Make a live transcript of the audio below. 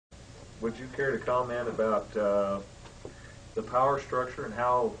would you care to comment about the power structure and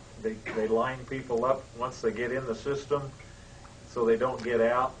how they line people up once they get in the system so they don't get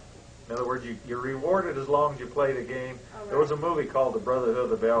out? In other words, you're rewarded as long as you play the game. Right. There was a movie called The Brotherhood of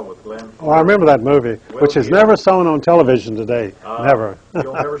the Bell with Glenn Ford. Oh, I remember that movie, which is never shown on television today. Never.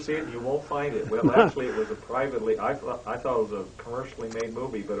 You'll never see it, and you won't find it. Well, actually, it was a privately, I thought it was a commercially made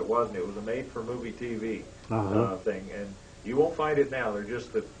movie, but it wasn't. It was a made-for-movie TV thing, and you won't find it now. They're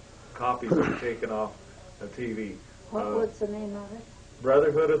just the copies that are taken off the TV. What's the name of it?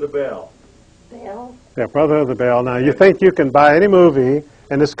 Brotherhood of the Bell. Bell? Yeah, Brotherhood of the Bell. Now, you think you can buy any movie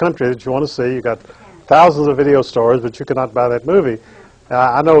in this country that you want to see. You got thousands of video stores, but you cannot buy that movie.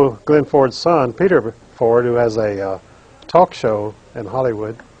 I know Glenn Ford's son, Peter Ford, who has a talk show in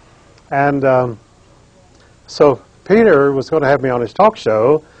Hollywood. And so Peter was going to have me on his talk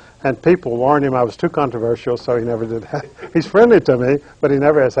show, and people warned him I was too controversial, so he never did that. He's friendly to me, but he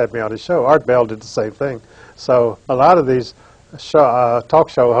never has had me on his show. Art Bell did the same thing. So a lot of these talk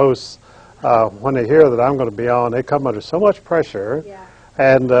show hosts, when they hear that I'm going to be on, they come under so much pressure. Yeah.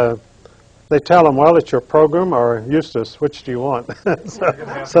 And they tell them, well, it's your program or Eustace, which do you want?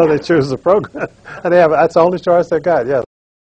 So they choose the program. And that's the only choice they got, yeah.